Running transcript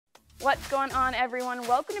What's going on, everyone?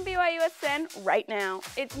 Welcome to BYUSN right now.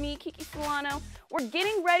 It's me, Kiki Solano. We're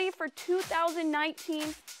getting ready for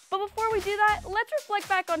 2019, but before we do that, let's reflect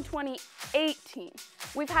back on 2018.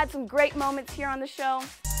 We've had some great moments here on the show.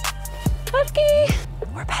 Bucky!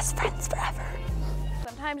 We're best friends forever.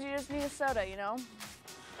 Sometimes you just need a soda, you know?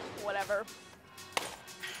 Whatever.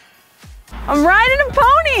 I'm riding a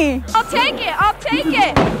pony! I'll take it, I'll take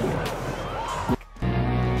it!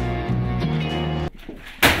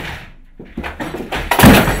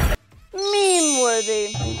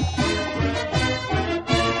 Meme-worthy.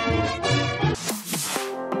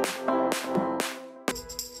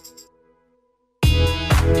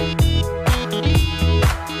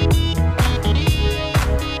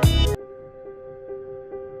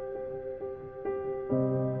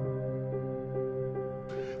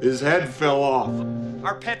 His head fell off.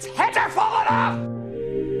 Our pets' heads are falling off!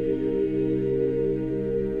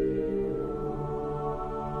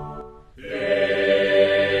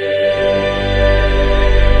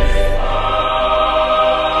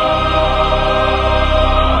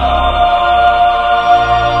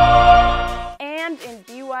 And in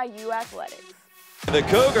BYU athletics. The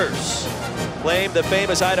Cougars claim the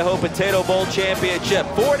famous Idaho Potato Bowl championship,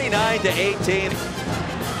 49-18.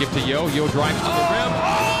 Give to Yo. Yo drives to the rim.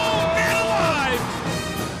 Oh, man alive!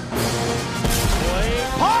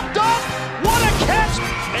 Popped up! What a catch!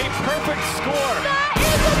 A perfect score. That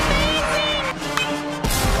is amazing!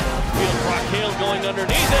 Field Raquel going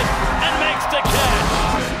underneath it and makes the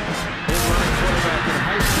catch. Running quarterback in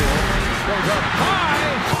high school. Goes up high.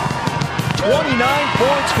 29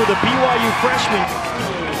 points for the BYU freshman.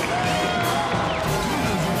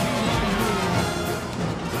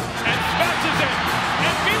 And smashes it.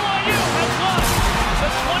 And BYU has won the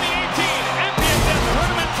 2018 MPSS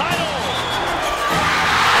tournament title.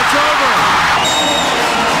 It's over.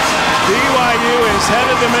 BYU is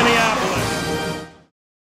headed to Minneapolis.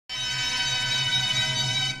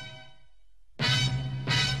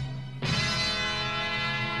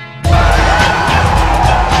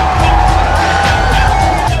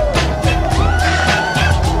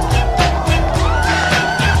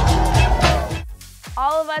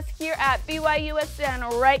 All of us here at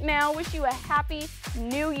BYUSN right now wish you a happy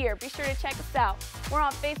new year. Be sure to check us out. We're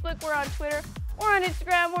on Facebook, we're on Twitter, we're on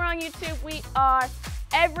Instagram, we're on YouTube. We are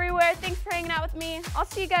everywhere. Thanks for hanging out with me. I'll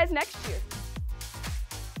see you guys next year.